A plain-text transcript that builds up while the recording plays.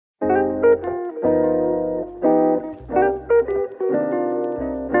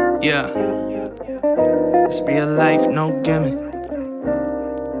Yeah, it's real life, no gimmick.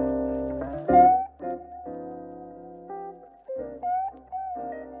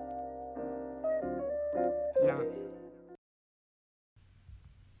 Yeah.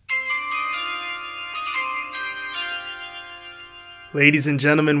 Ladies and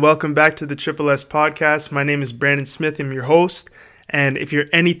gentlemen, welcome back to the Triple S podcast. My name is Brandon Smith. I'm your host. And if you're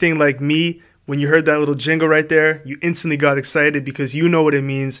anything like me, when you heard that little jingle right there, you instantly got excited because you know what it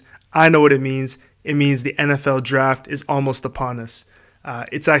means. I know what it means. It means the NFL draft is almost upon us.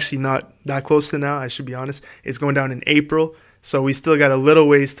 It's actually not that close to now, I should be honest. It's going down in April, so we still got a little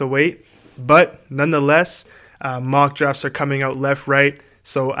ways to wait. But nonetheless, mock drafts are coming out left, right.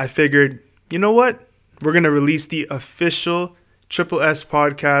 So I figured, you know what? We're going to release the official Triple S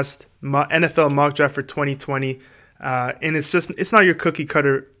podcast NFL mock draft for 2020, and it's not your cookie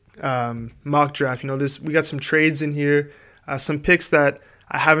cutter mock draft. You know, we got some trades in here, some picks that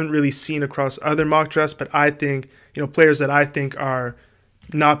I haven't really seen across other mock drafts, but I think, you know, players that I think are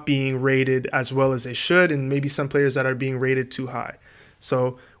not being rated as well as they should, and maybe some players that are being rated too high.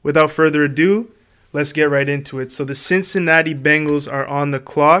 So without further ado, let's get right into it. So the Cincinnati Bengals are on the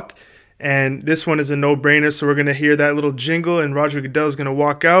clock. And this one is a no-brainer, so we're going to hear that little jingle, and Roger Goodell is going to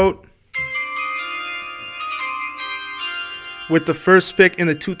walk out. With the first pick in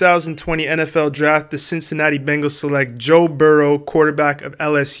the 2020 NFL Draft, the Cincinnati Bengals select Joe Burrow, quarterback of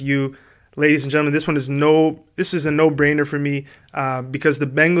LSU. Ladies and gentlemen, this is a no-brainer for me because the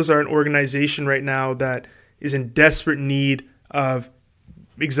Bengals are an organization right now that is in desperate need of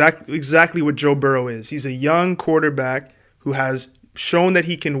exactly what Joe Burrow is. He's a young quarterback who has shown that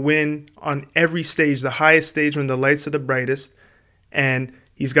he can win on every stage, the highest stage when the lights are the brightest. And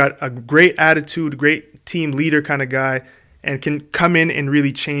he's got a great attitude, great team leader kind of guy, and can come in and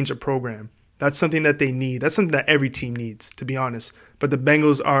really change a program. That's something that they need. That's something that every team needs, to be honest. But the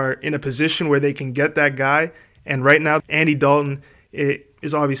Bengals are in a position where they can get that guy. And right now, Andy Dalton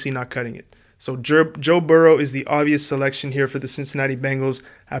is obviously not cutting it. So Joe Burrow is the obvious selection here for the Cincinnati Bengals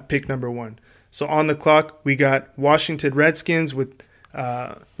at pick number 1. So on the clock, we got Washington Redskins with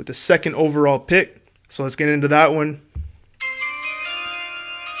the second overall pick. So let's get into that one.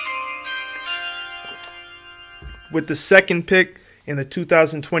 With the second pick in the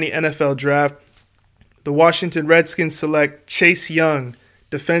 2020 NFL Draft, the Washington Redskins select Chase Young,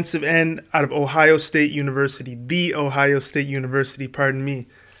 defensive end out of Ohio State University. The Ohio State University, pardon me.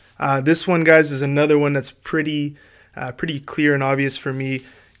 This one, guys, is another one that's pretty clear and obvious for me.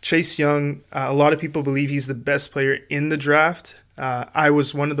 Chase Young, a lot of people believe he's the best player in the draft. I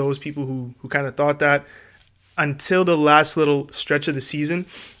was one of those people who kind of thought that until the last little stretch of the season.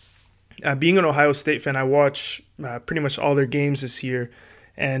 Being an Ohio State fan, I watch pretty much all their games this year.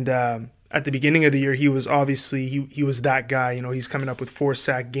 And at the beginning of the year, he was obviously, he was that guy. You know, he's coming up with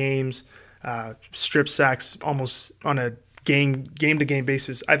 4-sack games, strip sacks almost on a game-to-game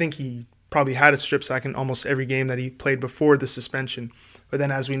basis. I think he probably had a strip sack in almost every game that he played before the suspension. But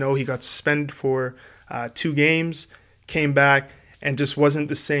then, as we know, he got suspended for 2 games, came back, and just wasn't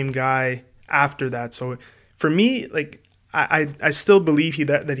the same guy after that. So for me, like I still believe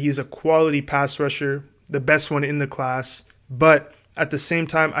that he's a quality pass rusher, the best one in the class. But at the same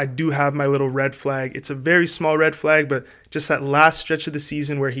time, I do have my little red flag. It's a very small red flag, but just that last stretch of the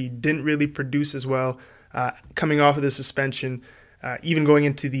season where he didn't really produce as well, coming off of the suspension, even going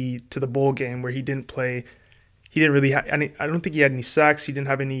into the bowl game where he didn't play. He didn't really have any. I don't think he had any sacks. He didn't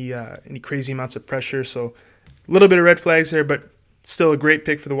have any crazy amounts of pressure. So a little bit of red flags there, but still a great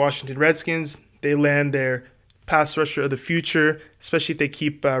pick for the Washington Redskins. They land their pass rusher of the future, especially if they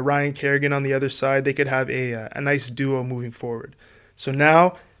keep Ryan Kerrigan on the other side. They could have a nice duo moving forward. So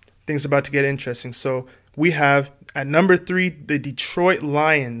now things are about to get interesting. So we have at number 3, the Detroit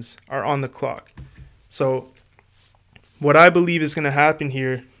Lions are on the clock. So what I believe is going to happen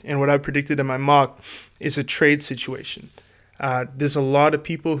here, and what I predicted in my mock, is a trade situation. There's a lot of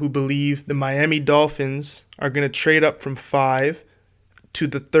people who believe the Miami Dolphins are going to trade up from 5 to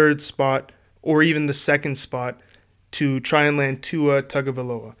the 3rd spot or even the 2nd spot to try and land Tua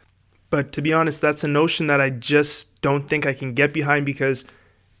Tagovailoa. But to be honest, that's a notion that I just don't think I can get behind because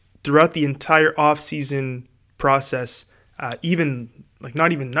throughout the entire offseason process, even like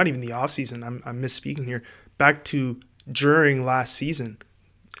not even the offseason, I'm misspeaking here, back to during last season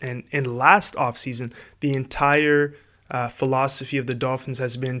and last offseason, the entire philosophy of the Dolphins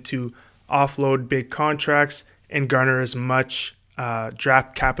has been to offload big contracts and garner as much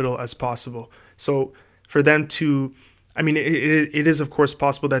draft capital as possible. So for them to, I mean, it is of course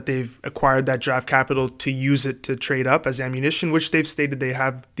possible that they've acquired that draft capital to use it to trade up as ammunition, which they've stated they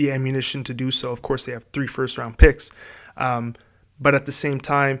have the ammunition to do so. Of course, they have 3 first-round picks. But at the same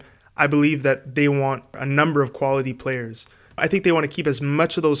time, I believe that they want a number of quality players. I think they want to keep as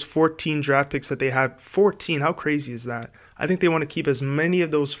much of those 14 draft picks that they have. 14, how crazy is that? I think they want to keep as many of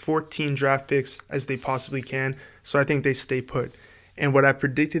those 14 draft picks as they possibly can, so I think they stay put. And what I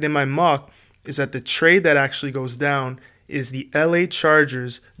predicted in my mock is that the trade that actually goes down is the LA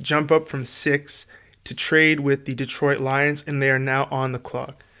Chargers jump up from 6 to trade with the Detroit Lions, and they are now on the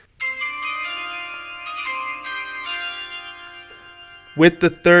clock. With the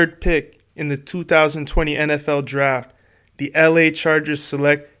third pick in the 2020 NFL Draft, the LA Chargers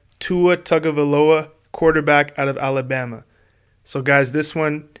select Tua Tagovailoa, quarterback out of Alabama. So, guys, this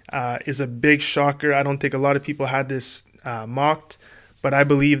one is a big shocker. I don't think a lot of people had this mocked, but I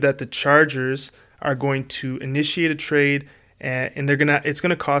believe that the Chargers are going to initiate a trade, and it's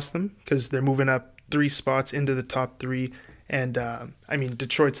gonna cost them because they're moving up 3 spots into the top 3. And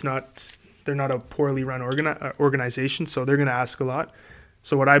Detroit's they're not a poorly run organization, so they're gonna ask a lot.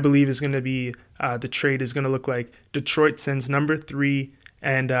 So what I believe is going to be the trade is going to look like Detroit sends number 3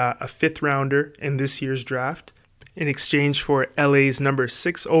 and a 5th rounder in this year's draft in exchange for LA's number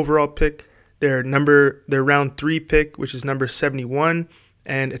 6 overall pick, their round 3 pick, which is number 71,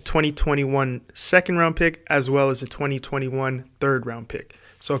 and a 2021 second round pick, as well as a 2021 third round pick.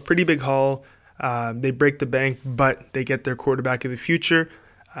 So a pretty big haul. They break the bank, but they get their quarterback of the future.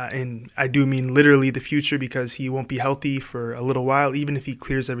 And I do mean literally the future, because he won't be healthy for a little while, even if he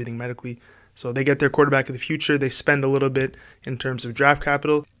clears everything medically. So they get their quarterback of the future. They spend a little bit in terms of draft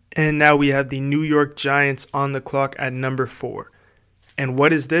capital. And now we have the New York Giants on the clock at number 4. And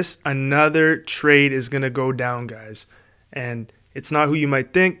what is this? Another trade is going to go down, guys. And it's not who you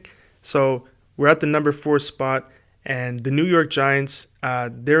might think. So we're at the number 4 spot. And the New York Giants,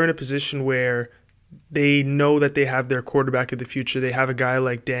 they're in a position where they know that they have their quarterback of the future. They have a guy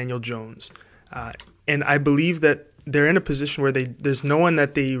like Daniel Jones. And I believe that they're in a position where there's no one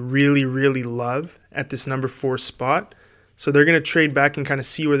that they really, really love at this number 4 spot. So they're going to trade back and kind of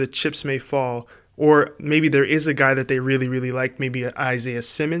see where the chips may fall. Or maybe there is a guy that they really, really like, maybe Isaiah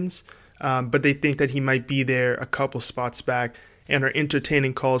Simmons. But they think that he might be there a couple spots back and are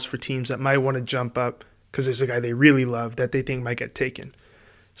entertaining calls for teams that might want to jump up because there's a guy they really love that they think might get taken.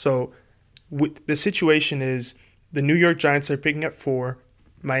 So the situation is the New York Giants are picking at 4.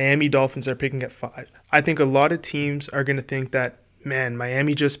 Miami Dolphins are picking at 5. I think a lot of teams are going to think that, man,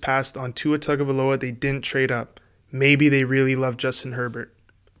 Miami just passed on Tua Tagovailoa. They didn't trade up. Maybe they really love Justin Herbert.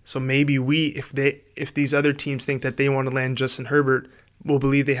 So maybe if these other teams think that they want to land Justin Herbert, will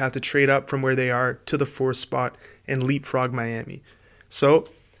believe they have to trade up from where they are to the 4th spot and leapfrog Miami. So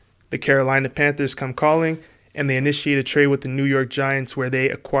the Carolina Panthers come calling, and they initiate a trade with the New York Giants where they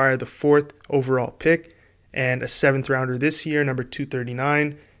acquire the 4th overall pick and a 7th rounder this year, number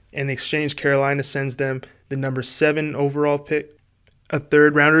 239. In exchange, Carolina sends them the number 7 overall pick, a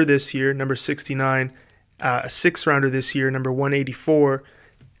 3rd rounder this year, number 69, a 6th rounder this year, number 184,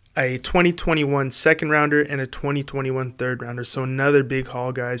 a 2021 second rounder, and a 2021 third rounder. So another big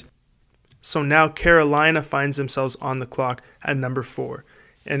haul, guys. So now Carolina finds themselves on the clock at number 4.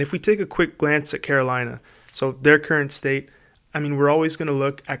 And if we take a quick glance at Carolina, so their current state, we're always going to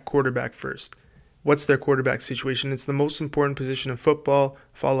look at quarterback first. What's their quarterback situation? It's the most important position in football,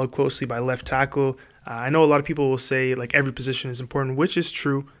 followed closely by left tackle. I know a lot of people will say like every position is important, which is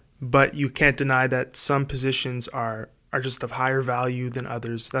true, but you can't deny that some positions are just of higher value than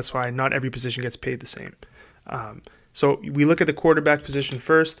others. That's why not every position gets paid the same. So we look at the quarterback position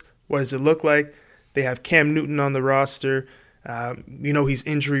first. What does it look like? They have Cam Newton on the roster. He's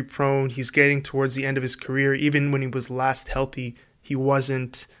injury prone. He's getting towards the end of his career. Even when he was last healthy, he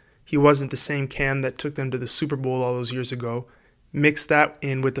wasn't the same Cam that took them to the Super Bowl all those years ago. Mix that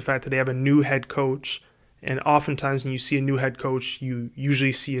in with the fact that they have a new head coach. And oftentimes when you see a new head coach, you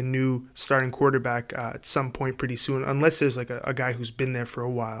usually see a new starting quarterback at some point pretty soon, unless there's like a guy who's been there for a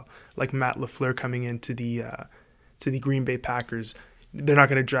while, like Matt LaFleur coming into the Green Bay Packers. They're not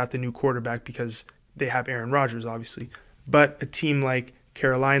going to draft a new quarterback because they have Aaron Rodgers, obviously. But a team like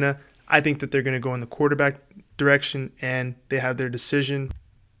Carolina, I think that they're going to go in the quarterback direction, and they have their decision.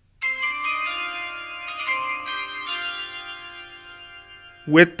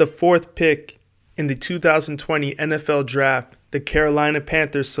 With the 4th pick in the 2020 NFL Draft, the Carolina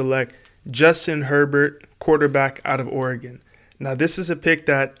Panthers select Justin Herbert, quarterback out of Oregon. Now, this is a pick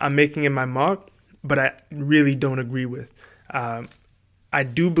that I'm making in my mock, but I really don't agree with. I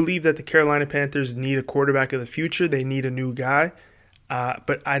do believe that the Carolina Panthers need a quarterback of the future. They need a new guy.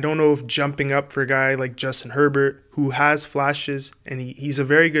 But I don't know if jumping up for a guy like Justin Herbert, who has flashes, and he's a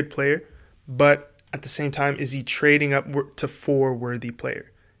very good player, but at the same time, is he trading up to 4 worthy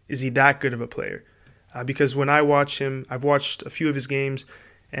player? Is he that good of a player? Because when I watch him, I've watched a few of his games,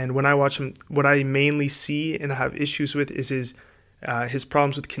 And when I watch him, what I mainly see and have issues with is his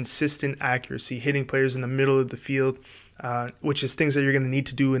problems with consistent accuracy, hitting players in the middle of the field, which is things that you're going to need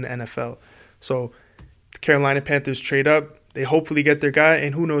to do in the NFL. So the Carolina Panthers trade up. They hopefully get their guy,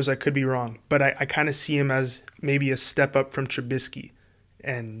 and who knows, I could be wrong. But I kind of see him as maybe a step up from Trubisky.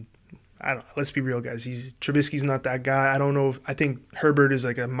 And I don't know, let's be real, guys. Trubisky's not that guy. I think Herbert is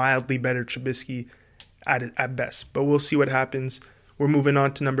like a mildly better Trubisky at best. But we'll see what happens. We're moving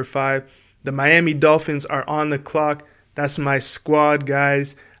on to number 5. The Miami Dolphins are on the clock. That's my squad,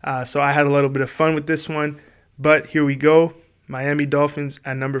 guys. So I had a little bit of fun with this one. But here we go. Miami Dolphins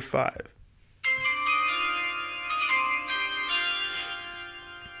at number 5.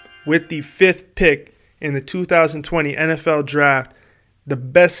 With the 5th pick in the 2020 NFL Draft, the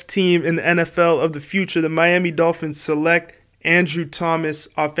best team in the NFL of the future, the Miami Dolphins select Andrew Thomas,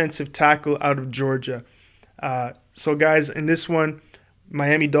 offensive tackle out of Georgia. So guys, in this one,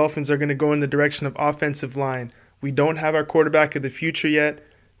 Miami Dolphins are going to go in the direction of offensive line. We don't have our quarterback of the future yet.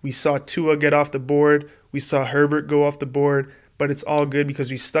 We saw Tua get off the board. We saw Herbert go off the board. But it's all good because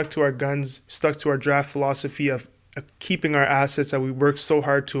we stuck to our guns, stuck to our draft philosophy of keeping our assets that we worked so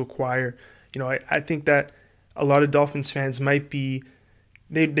hard to acquire. I think that a lot of Dolphins fans might be,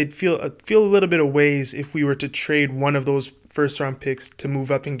 they'd feel a little bit of ways if we were to trade one of those first-round picks to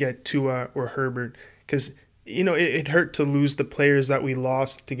move up and get Tua or Herbert. Because, it hurt to lose the players that we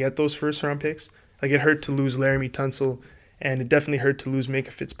lost to get those first-round picks. Like, it hurt to lose Laramie Tunsil, and it definitely hurt to lose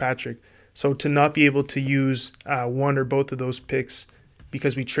Minkah Fitzpatrick. So to not be able to use one or both of those picks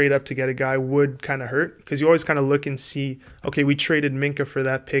because we trade up to get a guy would kind of hurt, because you always kind of look and see, okay, we traded Minkah for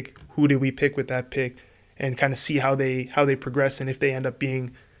that pick. Who did we pick with that pick? And kind of see how they progress and if they end up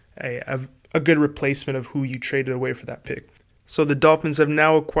being a good replacement of who you traded away for that pick. So the Dolphins have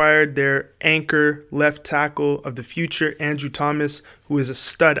now acquired their anchor left tackle of the future, Andrew Thomas, who is a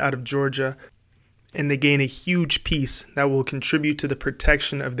stud out of Georgia. And they gain a huge piece that will contribute to the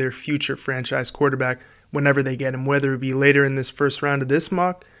protection of their future franchise quarterback whenever they get him, whether it be later in this first round of this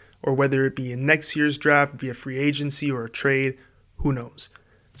mock or whether it be in next year's draft, via free agency or a trade, who knows.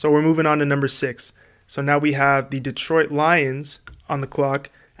 So we're moving on to number 6. So now we have the Detroit Lions on the clock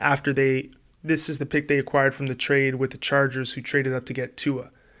after this is the pick they acquired from the trade with the Chargers, who traded up to get Tua.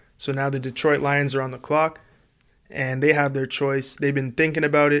 So now the Detroit Lions are on the clock and they have their choice. They've been thinking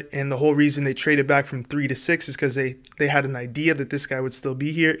about it, and the whole reason they traded back from 3 to 6 is because they had an idea that this guy would still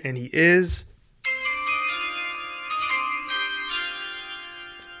be here, and he is.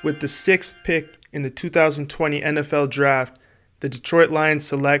 With the 6th pick in the 2020 NFL Draft, the Detroit Lions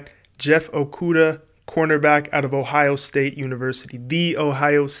select Jeff Okudah, cornerback out of Ohio State University, the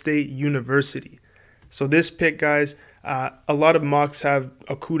Ohio State University. So this pick, guys, a lot of mocks have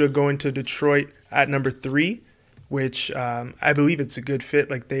Okudah going to Detroit at number 3, which I believe it's a good fit.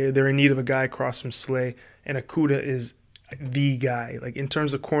 Like they're in need of a guy across from Slay, and Okudah is the guy. Like in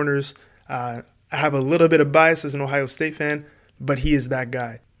terms of corners, I have a little bit of bias as an Ohio State fan, but he is that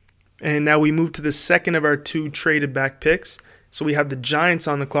guy. And now we move to the second of our 2 traded back picks. So we have the Giants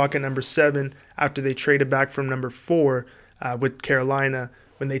on the clock at number 7 after they traded back from number 4 with Carolina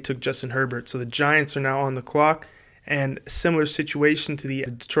when they took Justin Herbert. So the Giants are now on the clock, and a similar situation to the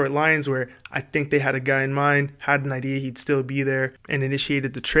Detroit Lions, where I think they had a guy in mind, had an idea he'd still be there, and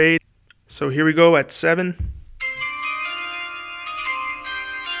initiated the trade. So here we go at 7.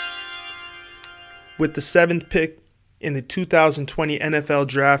 With the 7th pick in the 2020 NFL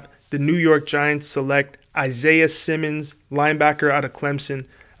Draft, the New York Giants select Isaiah Simmons, linebacker out of Clemson.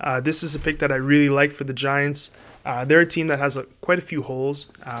 This is a pick that I really like for the Giants. They're a team that has quite a few holes,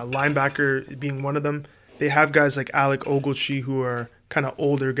 linebacker being one of them. They have guys like Alec Ogletree who are kind of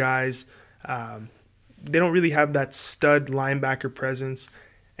older guys. They don't really have that stud linebacker presence.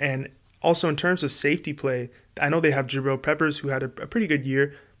 And also in terms of safety play, I know they have Jabril Peppers, who had a pretty good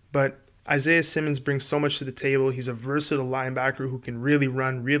year, but Isaiah Simmons brings so much to the table. He's a versatile linebacker who can really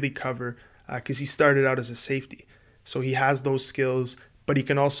run, really cover, because he started out as a safety. So he has those skills, but he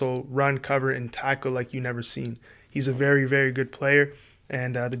can also run, cover, and tackle like you never seen. He's a very, very good player,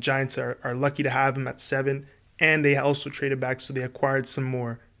 and the Giants are lucky to have him at 7, and they also traded back, so they acquired some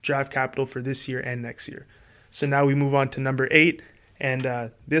more draft capital for this year and next year. So now we move on to number 8,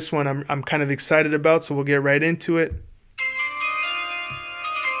 and this one I'm kind of excited about, so we'll get right into it.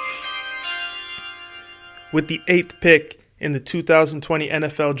 With the 8th pick in the 2020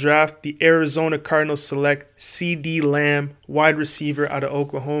 NFL Draft, the Arizona Cardinals select CeeDee Lamb, wide receiver out of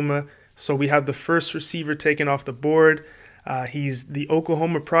Oklahoma. So we have the first receiver taken off the board. He's the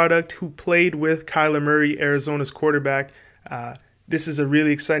Oklahoma product who played with Kyler Murray, Arizona's quarterback. This is a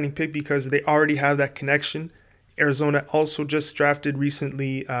really exciting pick because they already have that connection. Arizona also just drafted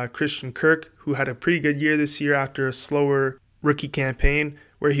recently Christian Kirk, who had a pretty good year this year after a slower rookie campaign,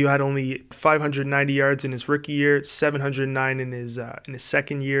 where he had only 590 yards in his rookie year, 709 in his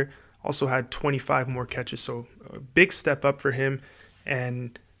second year. Also had 25 more catches, so a big step up for him.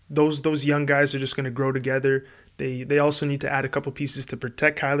 And those young guys are just going to grow together. They also need to add a couple pieces to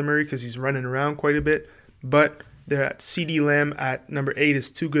protect Kyler Murray because he's running around quite a bit. But they're at CeeDee Lamb at number 8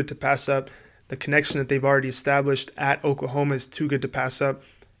 is too good to pass up. The connection that they've already established at Oklahoma is too good to pass up.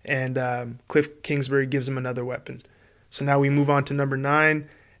 And Cliff Kingsbury gives them another weapon. So now we move on to number 9,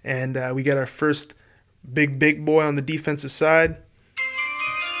 and we get our first big boy on the defensive side.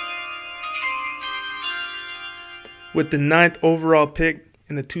 With the 9th overall pick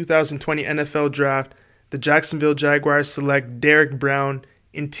in the 2020 NFL Draft, the Jacksonville Jaguars select Derrick Brown,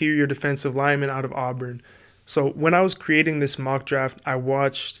 interior defensive lineman out of Auburn. So when I was creating this mock draft, I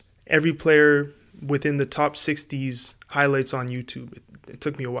watched every player within the top 60's highlights on YouTube. It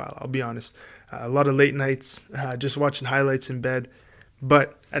took me a while, I'll be honest. A lot of late nights, just watching highlights in bed.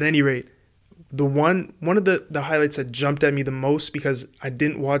 But at any rate, one of the highlights that jumped at me the most, because I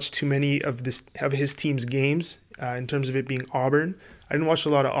didn't watch too many of his team's games in terms of it being Auburn. I didn't watch a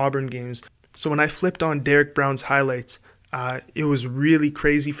lot of Auburn games. So when I flipped on Derrick Brown's highlights, it was really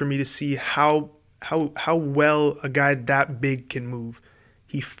crazy for me to see how well a guy that big can move.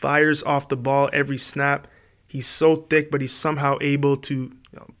 He fires off the ball every snap. He's so thick, but he's somehow able to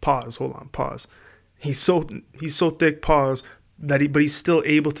pause. He's so thick, but he's still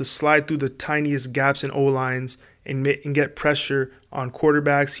able to slide through the tiniest gaps in O-lines and get pressure on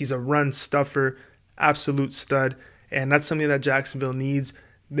quarterbacks. He's a run stuffer, absolute stud, and that's something that Jacksonville needs.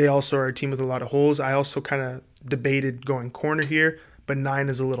 They also are a team with a lot of holes. I also kind of debated going corner here, but 9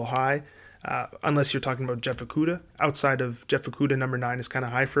 is a little high, unless you're talking about Jeff Okudah. Outside of Jeff Okudah, number 9 is kind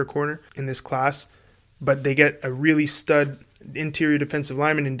of high for a corner in this class. But they get a really stud interior defensive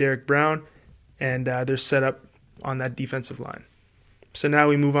lineman in Derrick Brown, and they're set up on that defensive line. So now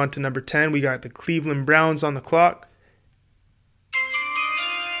we move on to number 10. We got the Cleveland Browns on the clock.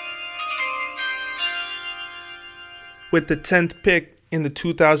 With the 10th pick in the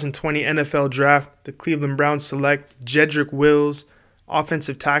 2020 NFL Draft, the Cleveland Browns select Jedrick Wills,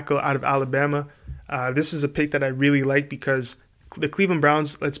 offensive tackle out of Alabama. This is a pick that I really like because the Cleveland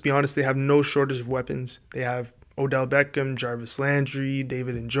Browns, let's be honest, they have no shortage of weapons. They have Odell Beckham, Jarvis Landry,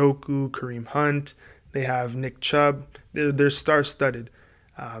 David Njoku, Kareem Hunt. They have Nick Chubb. They're star-studded.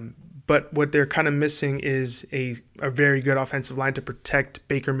 But what they're kind of missing is a very good offensive line to protect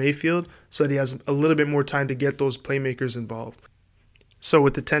Baker Mayfield so that he has a little bit more time to get those playmakers involved. So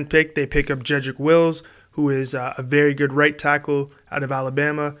with the 10th pick, they pick up Jedrick Wills, who is a very good right tackle out of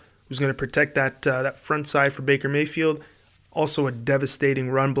Alabama, who's going to protect that front side for Baker Mayfield. Also a devastating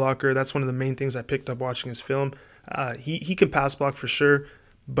run blocker. That's one of the main things I picked up watching his film. He can pass block for sure,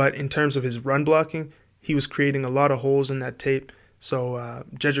 but in terms of his run blocking, he was creating a lot of holes in that tape. So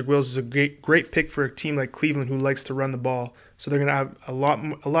Jedrick Wills is a great pick for a team like Cleveland who likes to run the ball. So they're going to have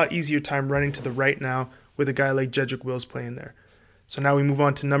a lot easier time running to the right now with a guy like Jedrick Wills playing there. So now we move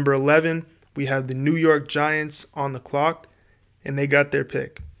on to number 11. We have the New York Giants on the clock, and they got their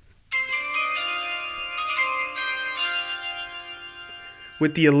pick.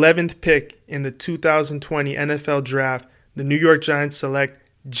 With the 11th pick in the 2020 NFL Draft, the New York Giants select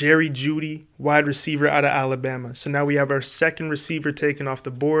Jerry Jeudy, wide receiver out of Alabama. So now we have our second receiver taken off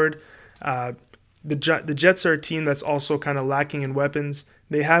the board. The Jets are a team that's also kind of lacking in weapons.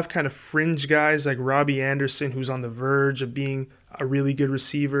 They have kind of fringe guys like Robbie Anderson, who's on the verge of being a really good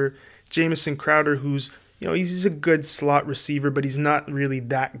receiver. Jamison Crowder, who's, he's a good slot receiver, but he's not really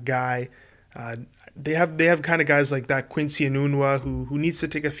that guy. They have kind of guys like that, Quincy Enunwa, who needs to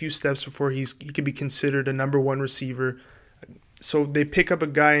take a few steps before he could be considered a number one receiver. So they pick up a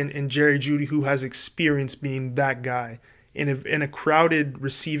guy in Jerry Jeudy who has experience being that guy in a crowded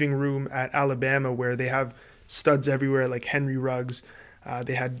receiving room at Alabama where they have studs everywhere like Henry Ruggs.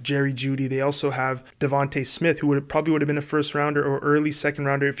 They had Jerry Jeudy. They also have Devontae Smith, who probably would have been a first rounder or early second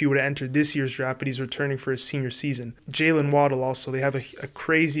rounder if he would have entered this year's draft, but he's returning for his senior season. Jalen Waddle also. They have a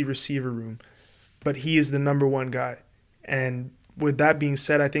crazy receiver room, but he is the number one guy. And with that being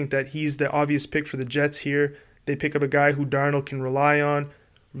said, I think that he's the obvious pick for the Jets here. They pick up a guy who Darnold can rely on,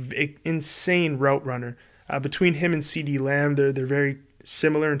 insane route runner. Between him and CeeDee Lamb, they're very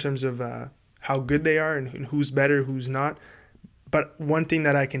similar in terms of how good they are and who's better, who's not. But one thing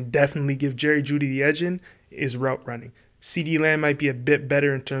that I can definitely give Jerry Jeudy the edge in is route running. CeeDee Lamb might be a bit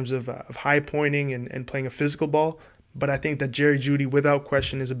better in terms of high pointing and playing a physical ball, but I think that Jerry Jeudy, without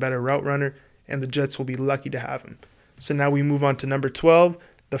question, is a better route runner, and the Jets will be lucky to have him. So now we move on to number 12.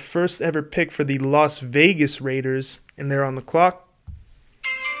 the first ever pick for the Las Vegas Raiders, and they're on the clock.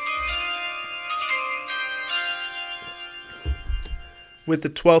 With the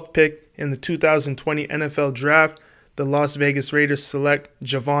 12th pick in the 2020 NFL Draft, the Las Vegas Raiders select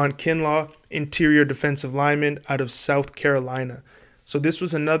Javon Kinlaw, interior defensive lineman out of South Carolina. So this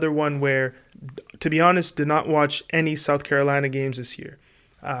was another one where, to be honest, did not watch any South Carolina games this year.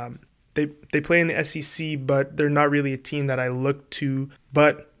 They play in the SEC, but they're not really a team that I look to.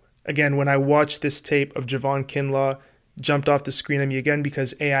 But again, when I watched this tape of Javon Kinlaw, jumped off the screen at me again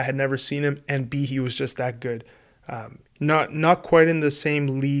because A, I had never seen him, and B, he was just that good. Not quite in the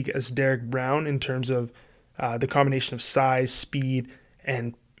same league as Derek Brown in terms of the combination of size, speed,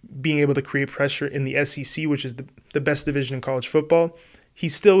 and being able to create pressure in the SEC, which is the best division in college football. He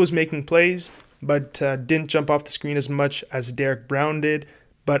still was making plays, but didn't jump off the screen as much as Derek Brown did.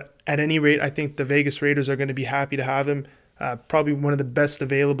 But at any rate, I think the Vegas Raiders are going to be happy to have him. Probably one of the best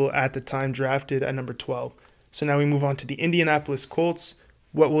available at the time, drafted at number 12. So now we move on to the Indianapolis Colts.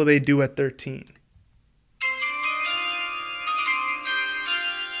 What will they do at 13?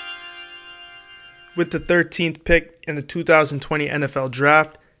 With the 13th pick in the 2020 NFL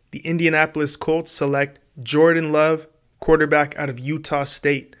Draft, the Indianapolis Colts select Jordan Love, quarterback out of Utah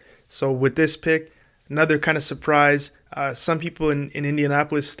State. So with this pick, another kind of surprise. Some people in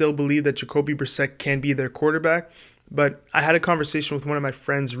Indianapolis still believe that Jacoby Brissett can be their quarterback. But I had a conversation with one of my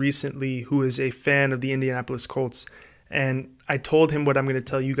friends recently who is a fan of the Indianapolis Colts. And I told him what I'm going to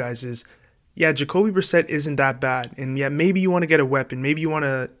tell you guys is, yeah, Jacoby Brissett isn't that bad. And yeah, maybe you want to get a weapon. Maybe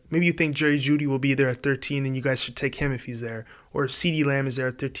you think Jerry Jeudy will be there at 13 and you guys should take him if he's there. Or if CeeDee Lamb is there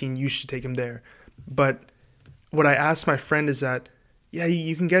at 13, you should take him there. But what I asked my friend is that, yeah,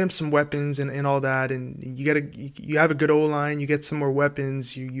 you can get him some weapons and all that, and you have a good O-line, you get some more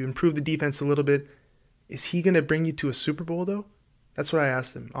weapons, you improve the defense a little bit. Is he going to bring you to a Super Bowl though? That's what I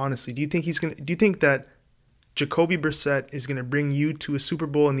asked him, honestly. Do you think that Jacoby Brissett is going to bring you to a Super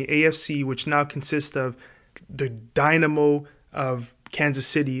Bowl in the AFC, which now consists of the dynamo of Kansas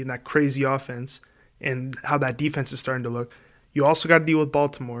City and that crazy offense and how that defense is starting to look? You also got to deal with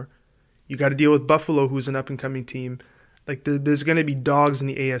Baltimore. You got to deal with Buffalo, who's an up-and-coming team. Like, there's going to be dogs in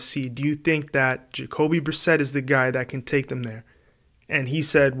the AFC. Do you think that Jacoby Brissett is the guy that can take them there? And he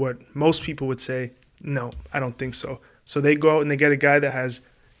said what most people would say, no, I don't think so. So they go out and they get a guy that has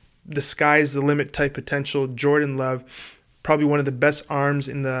the sky's the limit type potential, Jordan Love, probably one of the best arms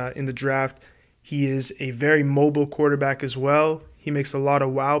in the draft. He is a very mobile quarterback as well. He makes a lot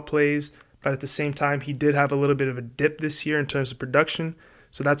of wow plays, but at the same time, he did have a little bit of a dip this year in terms of production.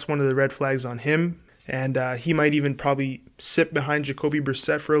 So that's one of the red flags on him. And he might even probably sit behind Jacoby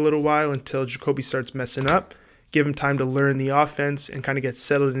Brissett for a little while until Jacoby starts messing up, give him time to learn the offense and kind of get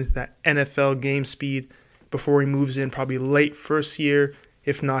settled into that NFL game speed before he moves in probably late first year,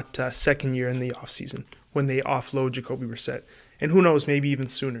 if not second year in the offseason when they offload Jacoby Brissett. And who knows, maybe even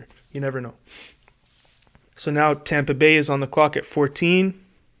sooner. You never know. So now Tampa Bay is on the clock at 14.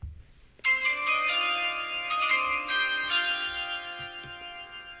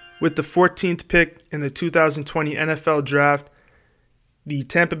 With the 14th pick in the 2020 NFL Draft, the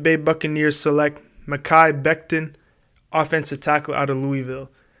Tampa Bay Buccaneers select Mekhi Becton, offensive tackle out of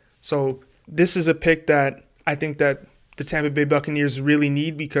Louisville. So this is a pick that I think that the Tampa Bay Buccaneers really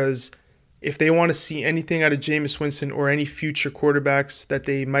need, because if they want to see anything out of Jameis Winston or any future quarterbacks that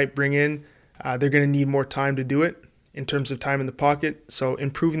they might bring in, they're going to need more time to do it in terms of time in the pocket. So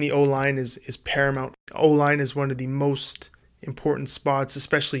improving the O-line is paramount. O-line is one of the most important spots,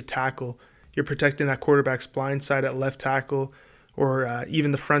 especially tackle. You're protecting that quarterback's blind side at left tackle, or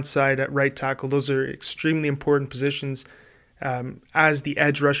even the front side at right tackle. Those are extremely important positions. As the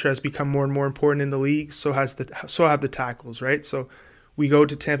edge rusher has become more and more important in the league, so have the tackles, right? So we go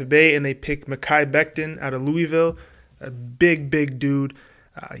to Tampa Bay and they pick Mekhi Becton out of Louisville, a big dude.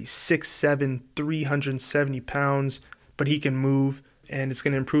 He's 6'7", 370 pounds, but he can move, and it's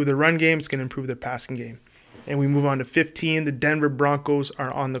going to improve the run game. It's going to improve the passing game. And we move on to 15. The Denver Broncos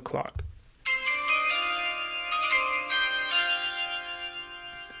are on the clock.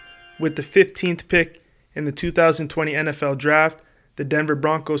 With the 15th pick in the 2020 NFL Draft, the Denver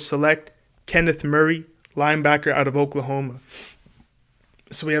Broncos select Kenneth Murray, linebacker out of Oklahoma.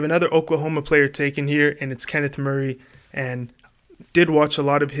 So we have another Oklahoma player taken here, and it's Kenneth Murray. And did watch a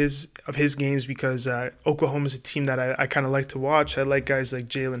lot of his games because Oklahoma's a team that I kind of like to watch. I like guys like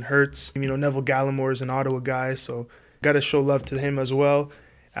Jalen Hurts. Neville Gallimore is an Ottawa guy, so got to show love to him as well.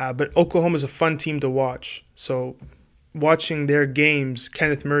 But Oklahoma's a fun team to watch. So watching their games,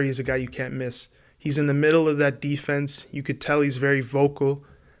 Kenneth Murray is a guy you can't miss. He's in the middle of that defense. You could tell he's very vocal,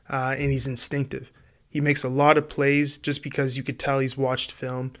 and he's instinctive. He makes a lot of plays just because you could tell he's watched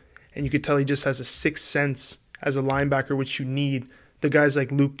film, and you could tell he just has a sixth sense as a linebacker, which you need. The guys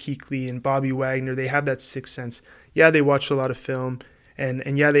like Luke Kuechly and Bobby Wagner, they have that sixth sense. Yeah, they watch a lot of film,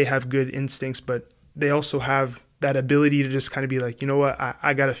 and yeah, they have good instincts, but they also have that ability to just kind of be like, you know what,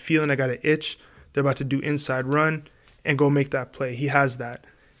 I got a feeling, I got an itch. They're about to do inside run and go make that play. He has that.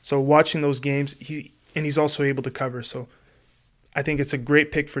 So watching those games, he's also able to cover. So I think it's a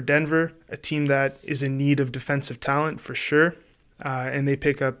great pick for Denver, a team that is in need of defensive talent for sure. And they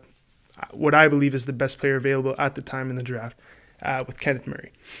pick up what I believe is the best player available at the time in the draft with Kenneth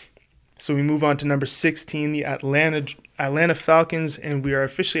Murray. So we move on to number 16, the Atlanta Falcons, and we are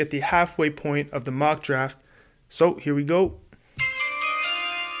officially at the halfway point of the mock draft. So here we go.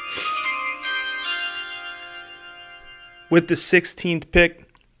 With the 16th pick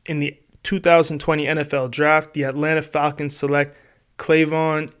in the 2020 NFL Draft, the Atlanta Falcons select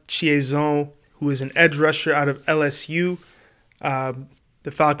K'Lavon Chaisson, who is an edge rusher out of LSU.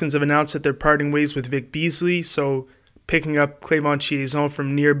 The Falcons have announced that they're parting ways with Vic Beasley, so picking up K'Lavon Chaisson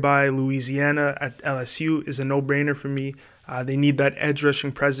from nearby Louisiana at LSU is a no-brainer for me. They need that edge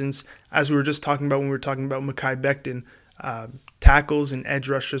rushing presence. As we were just talking about when we were talking about Mekhi Becton, tackles and edge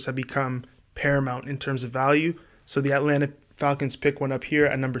rushers have become paramount in terms of value. So the Atlanta Falcons pick one up here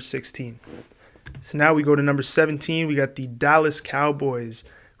at number 16. So now we go to number 17. We got the Dallas Cowboys,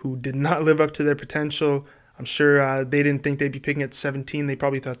 who did not live up to their potential. I'm sure they didn't think they'd be picking at 17. They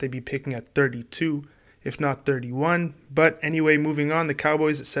probably thought they'd be picking at 32, if not 31. But anyway, moving on, the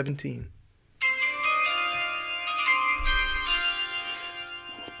Cowboys at 17.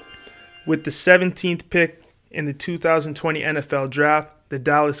 With the 17th pick in the 2020 NFL Draft, the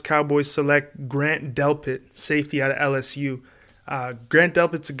Dallas Cowboys select Grant Delpit, safety out of LSU. Grant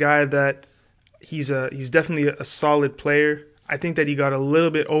Delpit's a guy that he's definitely a solid player. I think that he got a little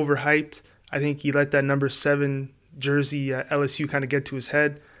bit overhyped. I think he let that number 7 jersey at LSU kind of get to his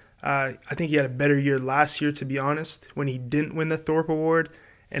head. I think he had a better year last year, to be honest, when he didn't win the Thorpe Award.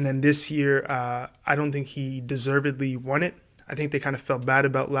 And then this year, I don't think he deservedly won it. I think they kind of felt bad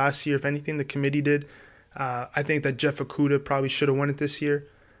about last year. If anything, the committee did. I think that Jeff Okudah probably should have won it this year.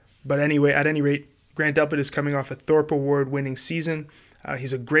 But anyway, at any rate, Grant Delpit is coming off a Thorpe Award winning season.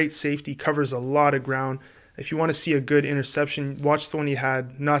 He's a great safety, covers a lot of ground. If you want to see a good interception, watch the one he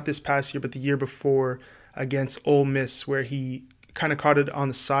had, not this past year, but the year before against Ole Miss, where he kind of caught it on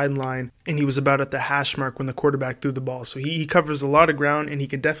the sideline, and he was about at the hash mark when the quarterback threw the ball. So he covers a lot of ground, and he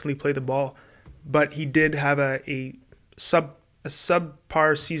can definitely play the ball. But he did have a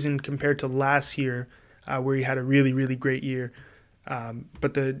subpar season compared to last year, where he had a really, really great year.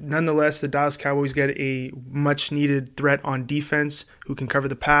 But nonetheless, the Dallas Cowboys get a much-needed threat on defense who can cover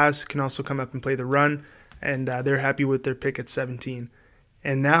the pass, can also come up and play the run, and they're happy with their pick at 17.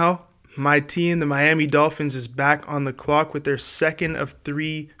 And now, my team, the Miami Dolphins, is back on the clock with their second of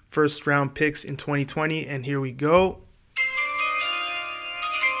 3 first-round picks in 2020, and here we go.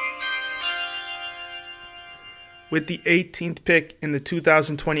 With the 18th pick in the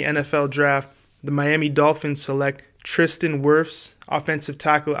 2020 NFL Draft, the Miami Dolphins select Tristan Wirfs, offensive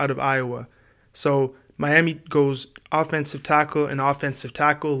tackle out of Iowa. So Miami goes offensive tackle and offensive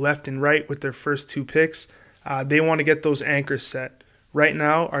tackle left and right with their first 2 picks. They want to get those anchors set. Right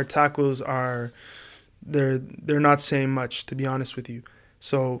now, our tackles they're not saying much, to be honest with you.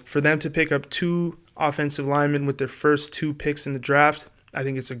 So for them to pick up 2 offensive linemen with their first 2 picks in the draft, I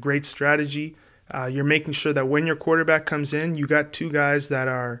think it's a great strategy. You're making sure that when your quarterback comes in, you got 2 guys that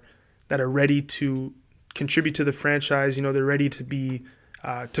are ready to contribute to the franchise. You know, they're ready to be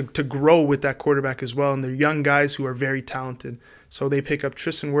to grow with that quarterback as well, and they're young guys who are very talented. So they pick up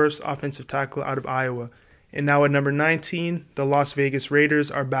Tristan Wirfs, offensive tackle out of Iowa. And now at number 19, the Las Vegas Raiders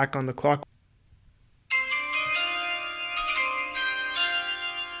are back on the clock.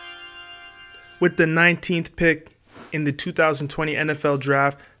 With the 19th pick in the 2020 NFL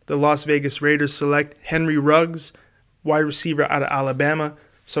Draft, the Las Vegas Raiders select Henry Ruggs, wide receiver out of Alabama.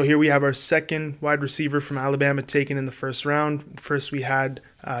 So here we have our second wide receiver from Alabama taken in the first round. First we had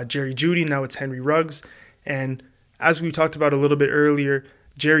Jerry Jeudy, now it's Henry Ruggs. And as we talked about a little bit earlier,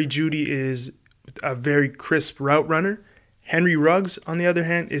 Jerry Jeudy is a very crisp route runner. Henry Ruggs, on the other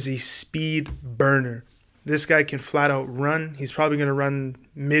hand, is a speed burner. This guy can flat out run. He's probably going to run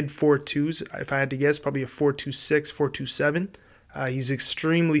mid 4.2s, if I had to guess, probably a 4.26, 4.27. He's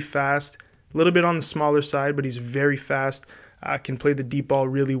extremely fast, a little bit on the smaller side, but he's very fast. Can play the deep ball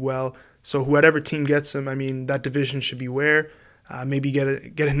really well. So whatever team gets him, I mean, that division should beware. Maybe get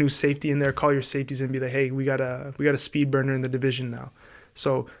a new safety in there. Call your safeties and be like, hey, we got a speed burner in the division now.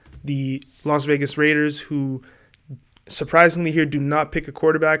 So the Las Vegas Raiders, who surprisingly here, do not pick a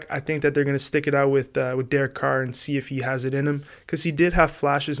quarterback. I think that they're going to stick it out with Derek Carr and see if he has it in him, because he did have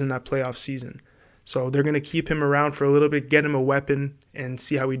flashes in that playoff season. So they're going to keep him around for a little bit, get him a weapon, and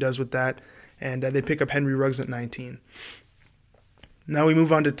see how he does with that. And they pick up Henry Ruggs at 19. Now we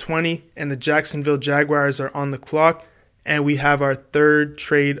move on to 20, and the Jacksonville Jaguars are on the clock, and we have our third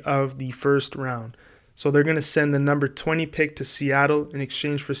trade of the first round. So they're going to send the number 20 pick to Seattle in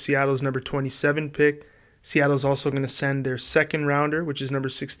exchange for Seattle's number 27 pick. Seattle's also going to send their second rounder, which is number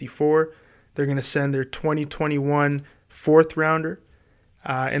 64. They're going to send their 2021 fourth rounder,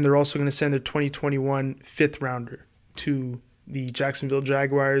 and they're also going to send their 2021 fifth rounder to the Jacksonville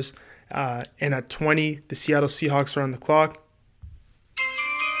Jaguars. And at 20, the Seattle Seahawks are on the clock.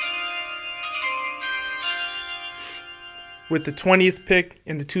 With the 20th pick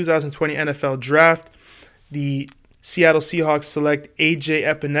in the 2020 NFL Draft, the Seattle Seahawks select A.J.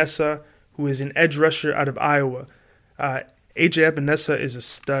 Epinesa, who is an edge rusher out of Iowa. A.J. Epinesa is a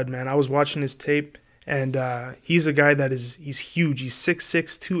stud, man. I was watching his tape, and he's a guy he's huge. He's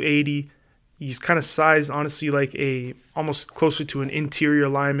 6'6", 280. He's kind of sized, honestly, like almost closer to an interior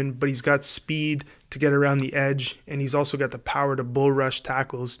lineman, but he's got speed to get around the edge, and he's also got the power to bull rush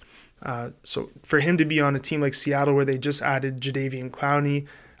tackles. So for him to be on a team like Seattle, where they just added Jadeveon Clowney,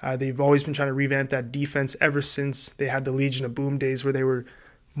 they've always been trying to revamp that defense ever since they had the Legion of Boom days, where they were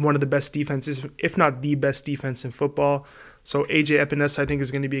one of the best defenses, if not the best defense in football. So A.J. Epinesa, I think,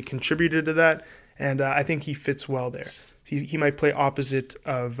 is going to be a contributor to that, and I think he fits well there. He might play opposite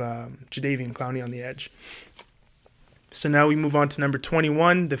of Jadeveon Clowney on the edge. So now we move on to number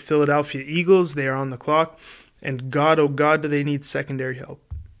 21, the Philadelphia Eagles. They are on the clock, and God, oh God, do they need secondary help.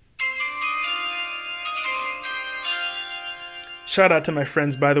 Shout out to my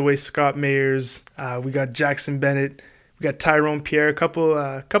friends, by the way, Scott Mayers. We got Jackson Bennett. We got Tyrone Pierre. A couple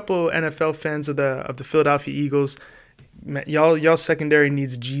NFL fans of the Philadelphia Eagles. Y'all secondary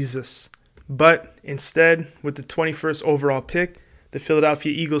needs Jesus. But instead, with the 21st overall pick, the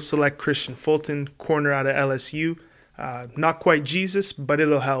Philadelphia Eagles select Christian Fulton, corner out of LSU. Not quite Jesus, but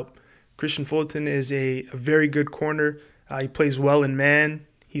it'll help. Christian Fulton is a very good corner. He plays well in man.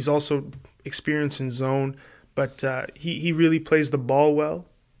 He's also experienced in zone. But he really plays the ball well,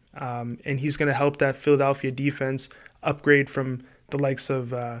 and he's going to help that Philadelphia defense upgrade from the likes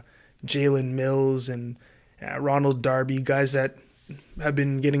of Jalen Mills and Ronald Darby, guys that have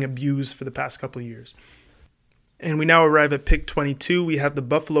been getting abused for the past couple of years. And we now arrive at pick 22. We have the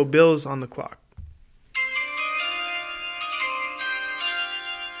Buffalo Bills on the clock.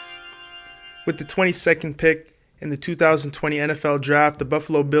 With the 22nd pick in the 2020 NFL Draft, the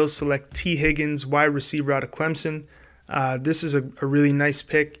Buffalo Bills select T. Higgins, wide receiver out of Clemson. This is a really nice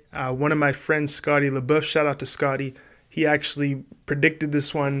pick. One of my friends, Scotty LaBeouf, shout out to Scotty, he actually predicted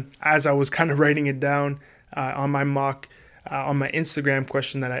this one as I was kind of writing it down on my mock, on my Instagram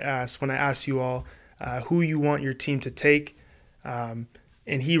question that I asked, when I asked you all who you want your team to take. And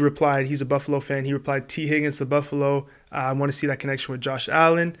he replied, he's a Buffalo fan, he replied, T. Higgins to Buffalo. I want to see that connection with Josh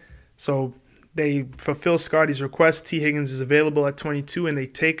Allen. So they fulfill Scotty's request. T. Higgins is available at 22, and they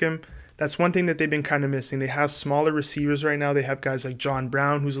take him. That's one thing that they've been kind of missing. They have smaller receivers right now. They have guys like John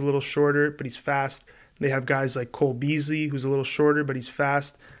Brown, who's a little shorter, but he's fast. They have guys like Cole Beasley, who's a little shorter, but he's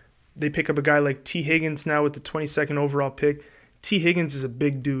fast. They pick up a guy like T. Higgins now with the 22nd overall pick. T. Higgins is a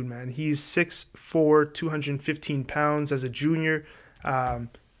big dude, man. He's 6'4", 215 pounds as a junior.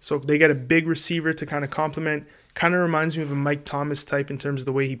 So they get a big receiver to kind of complement. Kind of reminds me of a Mike Thomas type in terms of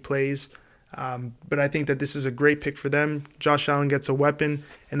the way he plays. But I think that this is a great pick for them. Josh Allen gets a weapon,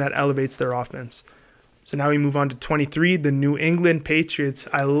 and that elevates their offense. So now we move on to 23, the New England Patriots.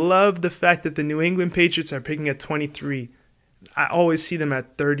 I love the fact that the New England Patriots are picking at 23. I always see them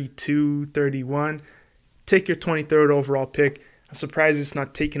at 32, 31. Take your 23rd overall pick. I'm surprised it's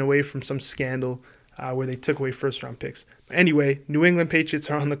not taken away from some scandal where they took away first-round picks. But anyway, New England Patriots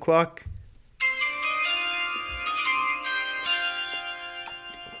are on the clock.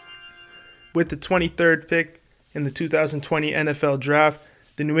 With the 23rd pick in the 2020 NFL Draft,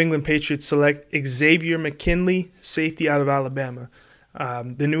 the New England Patriots select Xavier McKinley, safety out of Alabama.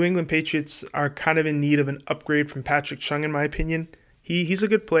 The New England Patriots are kind of in need of an upgrade from Patrick Chung, in my opinion. He's a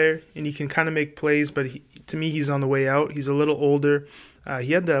good player, and he can kind of make plays, but to me, he's on the way out. He's a little older.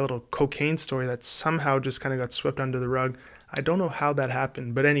 He had that little cocaine story that somehow just kind of got swept under the rug. I don't know how that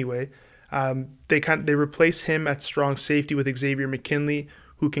happened, but anyway, they replace him at strong safety with Xavier McKinley,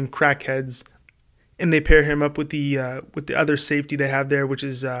 who can crack heads, and they pair him up with the other safety they have there, which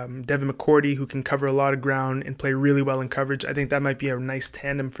is Devin McCourty, who can cover a lot of ground and play really well in coverage. I think that might be a nice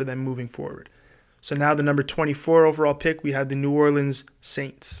tandem for them moving forward. So now the number 24 overall pick, we have the New Orleans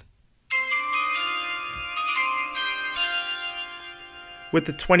Saints. With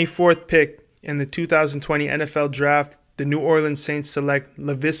the 24th pick in the 2020 NFL Draft, the New Orleans Saints select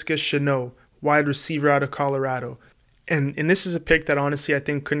Laviska Shenault, wide receiver out of Colorado. And this is a pick that honestly I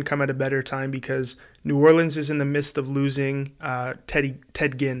think couldn't come at a better time because New Orleans is in the midst of losing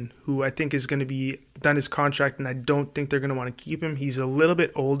Ted Ginn, who I think is going to be done his contract, and I don't think they're going to want to keep him. He's a little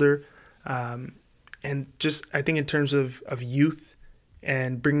bit older, and just I think in terms of youth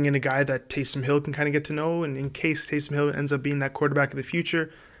and bringing in a guy that Taysom Hill can kind of get to know, and in case Taysom Hill ends up being that quarterback of the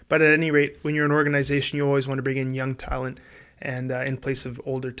future. But at any rate, when you're an organization, you always want to bring in young talent and in place of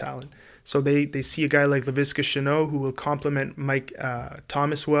older talent. So they see a guy like Laviska Shenault who will complement Mike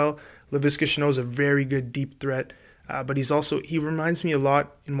Thomas well. Laviska Shenault is a very good deep threat, but he reminds me a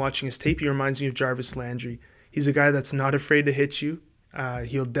lot in watching his tape. He reminds me of Jarvis Landry. He's a guy that's not afraid to hit you.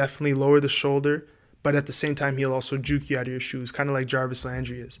 He'll definitely lower the shoulder, but at the same time, he'll also juke you out of your shoes, kind of like Jarvis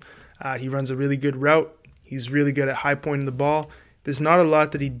Landry is. He runs a really good route. He's really good at high pointing the ball. There's not a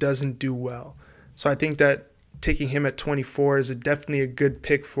lot that he doesn't do well. So I think that taking him at 24 is definitely a good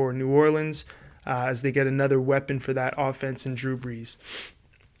pick for New Orleans as they get another weapon for that offense in Drew Brees.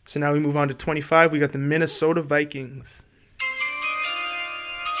 So now we move on to 25. We got the Minnesota Vikings.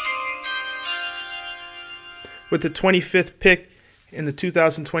 With the 25th pick in the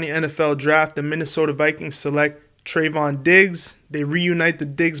 2020 NFL Draft, the Minnesota Vikings select Trayvon Diggs. They reunite the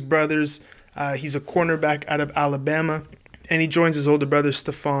Diggs brothers. He's a cornerback out of Alabama, and he joins his older brother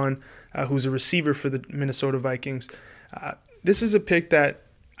Stephon, who's a receiver for the Minnesota Vikings. This is a pick that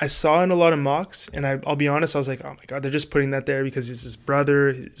I saw in a lot of mocks, and I'll be honest, I was like, oh my God, they're just putting that there because it's his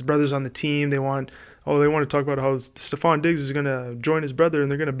brother. His brother's on the team. They want to talk about how Stephon Diggs is going to join his brother and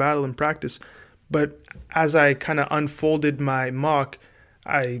they're going to battle in practice. But as I kind of unfolded my mock,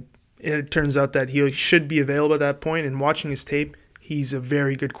 it turns out that he should be available at that point. And watching his tape, he's a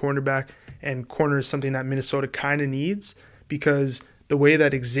very good cornerback, and corner is something that Minnesota kind of needs because the way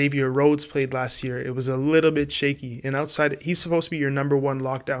that Xavier Rhodes played last year, it was a little bit shaky. And he's supposed to be your number one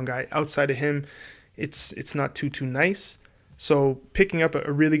lockdown guy. Outside of him, it's not too nice. So picking up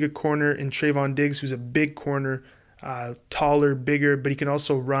a really good corner in Trayvon Diggs, who's a big corner, taller, bigger, but he can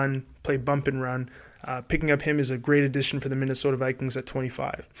also run, play bump and run. Picking up him is a great addition for the Minnesota Vikings at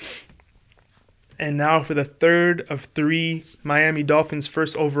 25. And now for the third of three Miami Dolphins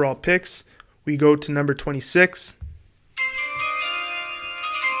first overall picks, we go to number 26.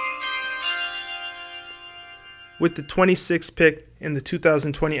 With the 26th pick in the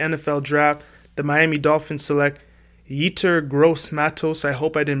 2020 NFL Draft, the Miami Dolphins select Yetur Gross-Matos. I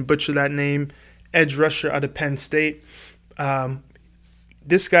hope I didn't butcher that name. Edge rusher out of Penn State.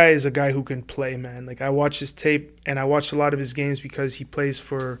 This guy is a guy who can play, man. Like, I watched his tape, and I watched a lot of his games because he plays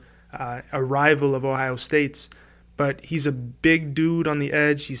for a rival of Ohio State's. But he's a big dude on the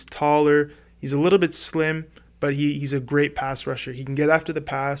edge. He's taller. He's a little bit slim, but he's a great pass rusher. He can get after the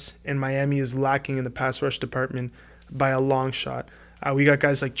pass, and Miami is lacking in the pass rush department by a long shot. We got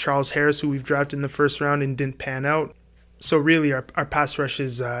guys like Charles Harris, who we've drafted in the first round and didn't pan out. So really, our pass rush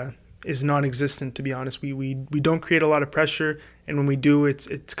is non-existent, to be honest. We don't create a lot of pressure, and when we do,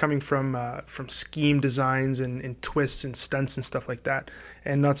 it's coming from scheme designs and twists and stunts and stuff like that,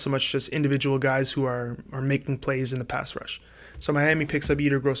 and not so much just individual guys who are making plays in the pass rush. So Miami picks up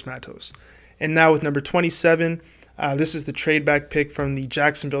Yetur Gross-Matos. And now with number 27, this is the trade back pick from the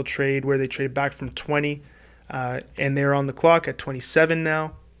Jacksonville trade where they trade back from 20, and they're on the clock at 27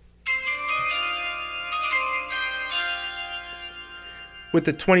 now. With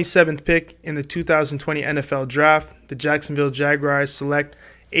the 27th pick in the 2020 NFL Draft, the Jacksonville Jaguars select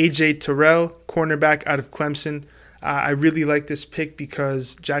A.J. Terrell, cornerback out of Clemson. I really like this pick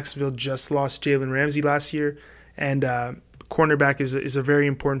because Jacksonville just lost Jalen Ramsey last year, and cornerback is a very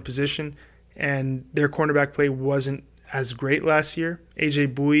important position, and their cornerback play wasn't as great last year. A.J.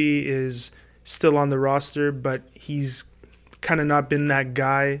 Bowie is still on the roster, but he's kind of not been that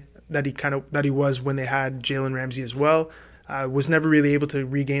guy that he was when they had Jalen Ramsey as well. Was never really able to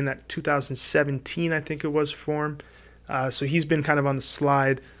regain that 2017, I think it was, form. So he's been kind of on the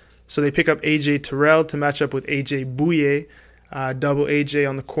slide. So they pick up A.J. Terrell to match up with A.J. Bouye, double A.J.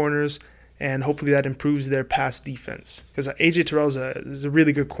 on the corners, and hopefully that improves their pass defense. Because A.J. Terrell is a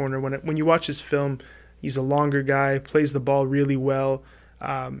really good corner. When you watch his film, he's a longer guy, plays the ball really well,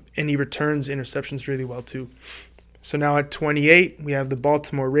 and he returns interceptions really well too. So now at 28, we have the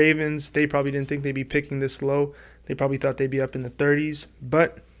Baltimore Ravens. They probably didn't think they'd be picking this low. They probably thought they'd be up in the 30s,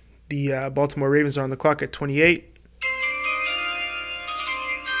 but the Baltimore Ravens are on the clock at 28.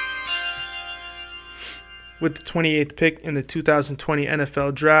 With the 28th pick in the 2020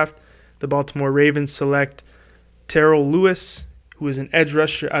 NFL Draft, the Baltimore Ravens select Terrell Lewis, who is an edge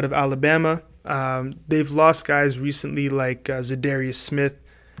rusher out of Alabama. They've lost guys recently like Zadarius Smith.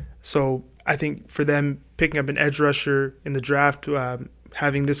 So I think for them, picking up an edge rusher in the draft,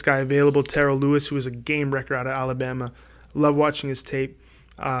 having this guy available, Terrell Lewis, who is a game wrecker out of Alabama, love watching his tape,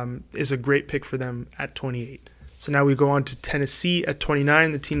 is a great pick for them at 28. So now we go on to Tennessee at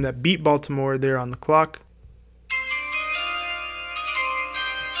 29, the team that beat Baltimore. They're on the clock.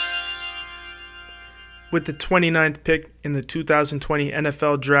 With the 29th pick in the 2020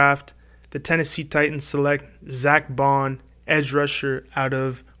 NFL Draft, the Tennessee Titans select Zach Bond, edge rusher out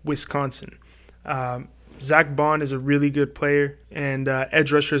of Wisconsin. Zach Bond is a really good player, and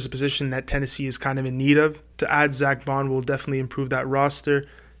edge rusher is a position that Tennessee is kind of in need of. To add Zach Bond will definitely improve that roster,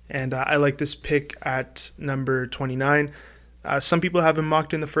 and I like this pick at number 29. Some people have him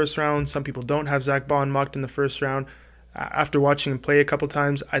mocked in the first round. Some people don't have Zach Bond mocked in the first round. After watching him play a couple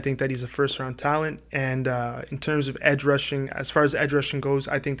times, I think that he's a first-round talent. And in terms of edge rushing, as far as edge rushing goes,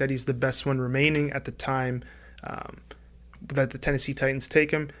 I think that he's the best one remaining at the time that the Tennessee Titans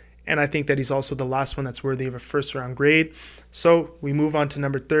take him. And I think that he's also the last one that's worthy of a first-round grade. So we move on to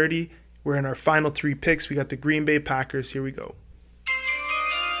number 30. We're in our final three picks. We got the Green Bay Packers. Here we go.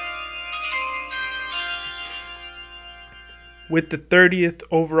 With the 30th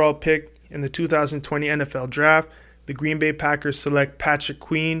overall pick in the 2020 NFL Draft, the Green Bay Packers select Patrick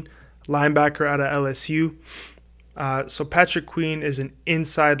Queen, linebacker out of LSU. So Patrick Queen is an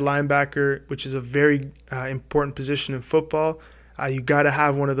inside linebacker, which is a very important position in football. You got to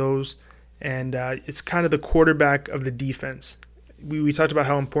have one of those, and it's kind of the quarterback of the defense. We talked about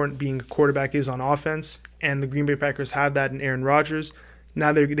how important being a quarterback is on offense, and the Green Bay Packers have that in Aaron Rodgers.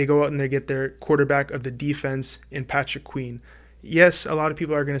 Now they go out and they get their quarterback of the defense in Patrick Queen. Yes, a lot of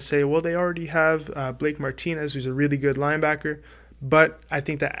people are going to say, well, they already have Blake Martinez, who's a really good linebacker. But I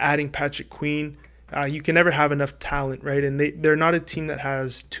think that adding Patrick Queen, you can never have enough talent, right? And they're not a team that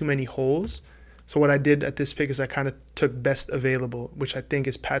has too many holes. So what I did at this pick is I kind of took best available, which I think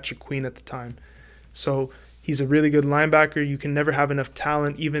is Patrick Queen at the time. So he's a really good linebacker. You can never have enough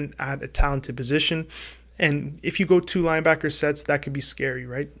talent, even at a talented position. And if you go two linebacker sets, that could be scary,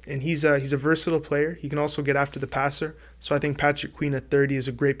 right? And he's a versatile player. He can also get after the passer. So I think Patrick Queen at 30 is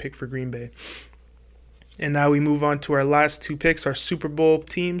a great pick for Green Bay. And now we move on to our last two picks, our Super Bowl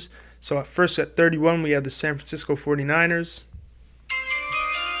teams. So at first at 31, we have the San Francisco 49ers.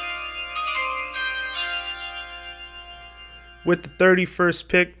 With the 31st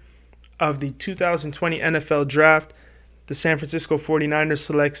pick of the 2020 NFL Draft, the San Francisco 49ers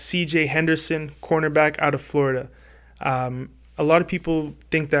select C.J. Henderson, cornerback out of Florida. A lot of people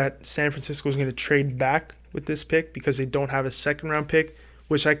think that San Francisco is going to trade back with this pick because they don't have a second-round pick,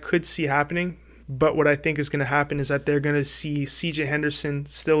 which I could see happening. But what I think is going to happen is that they're going to see C.J. Henderson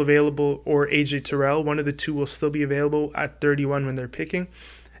still available or A.J. Terrell. One of the two will still be available at 31 when they're picking.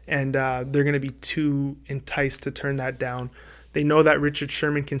 And they're going to be too enticed to turn that down. They know that Richard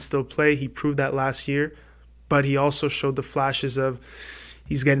Sherman can still play. He proved that last year. But he also showed the flashes of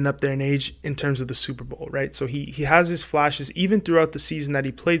he's getting up there in age in terms of the Super Bowl, right? So he has his flashes even throughout the season that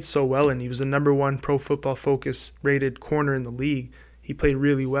he played so well, and he was the number one Pro Football Focus rated corner in the league. He played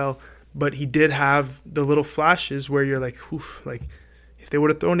really well, but he did have the little flashes where you're like, oof, like if they would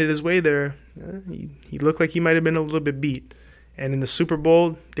have thrown it his way there, he looked like he might have been a little bit beat. And in the Super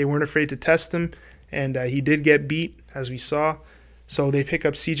Bowl, they weren't afraid to test him, and he did get beat, as we saw. So they pick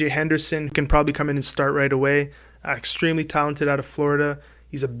up C.J. Henderson, who can probably come in and start right away. Extremely talented out of Florida.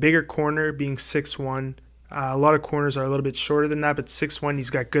 He's a bigger corner, being 6'1". A lot of corners are a little bit shorter than that, but 6'1", he's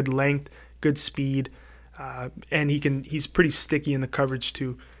got good length, good speed, and he's pretty sticky in the coverage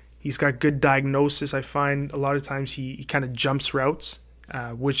too. He's got good diagnosis. I find a lot of times he kind of jumps routes,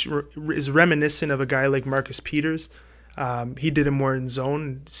 which is reminiscent of a guy like Marcus Peters. He did it more in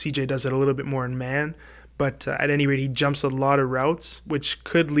zone. CJ does it a little bit more in man. But at any rate, he jumps a lot of routes, which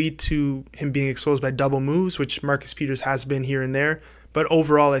could lead to him being exposed by double moves, which Marcus Peters has been here and there. But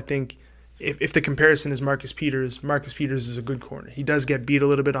overall, I think if the comparison is Marcus Peters is a good corner. He does get beat a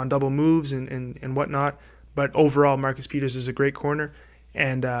little bit on double moves and whatnot. But overall, Marcus Peters is a great corner.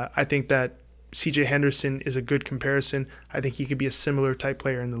 And I think that C.J. Henderson is a good comparison. I think he could be a similar type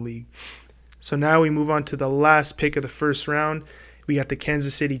player in the league. So now we move on to the last pick of the first round. We got the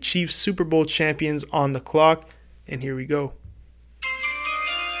Kansas City Chiefs, Super Bowl champions, on the clock. And here we go.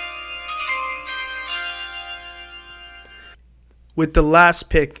 With the last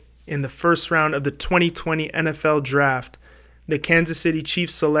pick in the first round of the 2020 NFL Draft, the Kansas City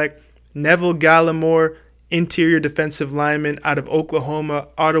Chiefs select Neville Gallimore, interior defensive lineman out of Oklahoma,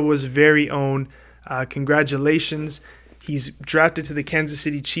 Ottawa's very own. Congratulations. He's drafted to the Kansas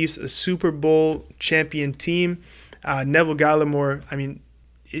City Chiefs, a Super Bowl champion team. Neville Gallimore, I mean,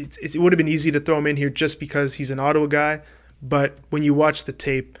 it would have been easy to throw him in here just because he's an Ottawa guy. But when you watch the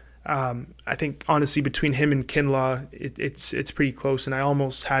tape, I think honestly between him and Kinlaw, it's pretty close. And I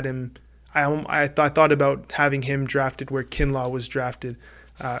almost had him. I thought about having him drafted where Kinlaw was drafted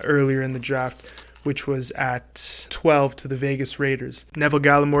earlier in the draft, which was at 12 to the Vegas Raiders. Neville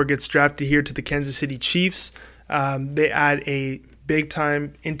Gallimore gets drafted here to the Kansas City Chiefs. They add a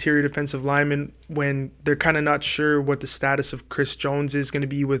big-time interior defensive lineman when they're kind of not sure what the status of Chris Jones is going to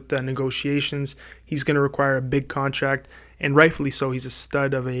be with the negotiations. He's going to require a big contract, and rightfully so. He's a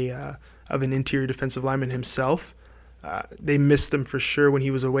stud of an interior defensive lineman himself. They missed him for sure when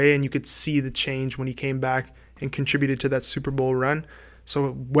he was away, and you could see the change when he came back and contributed to that Super Bowl run.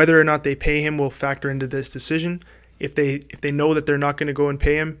 So whether or not they pay him will factor into this decision. If they know that they're not going to go and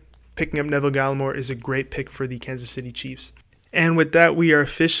pay him, picking up Neville Gallimore is a great pick for the Kansas City Chiefs. And with that, we are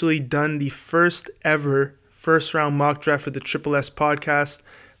officially done the first ever first-round mock draft for the Triple S podcast.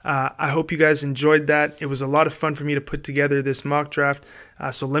 I hope you guys enjoyed that. It was a lot of fun for me to put together this mock draft.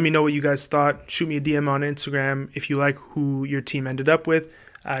 So let me know what you guys thought. Shoot me a DM on Instagram if you like who your team ended up with.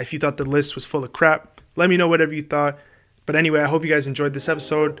 If you thought the list was full of crap, let me know whatever you thought. But anyway, I hope you guys enjoyed this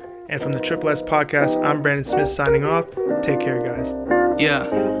episode. And from the Triple S podcast, I'm Brandon Smith signing off. Take care, guys. Yeah.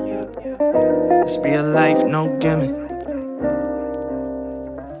 It's real life, no gimmick.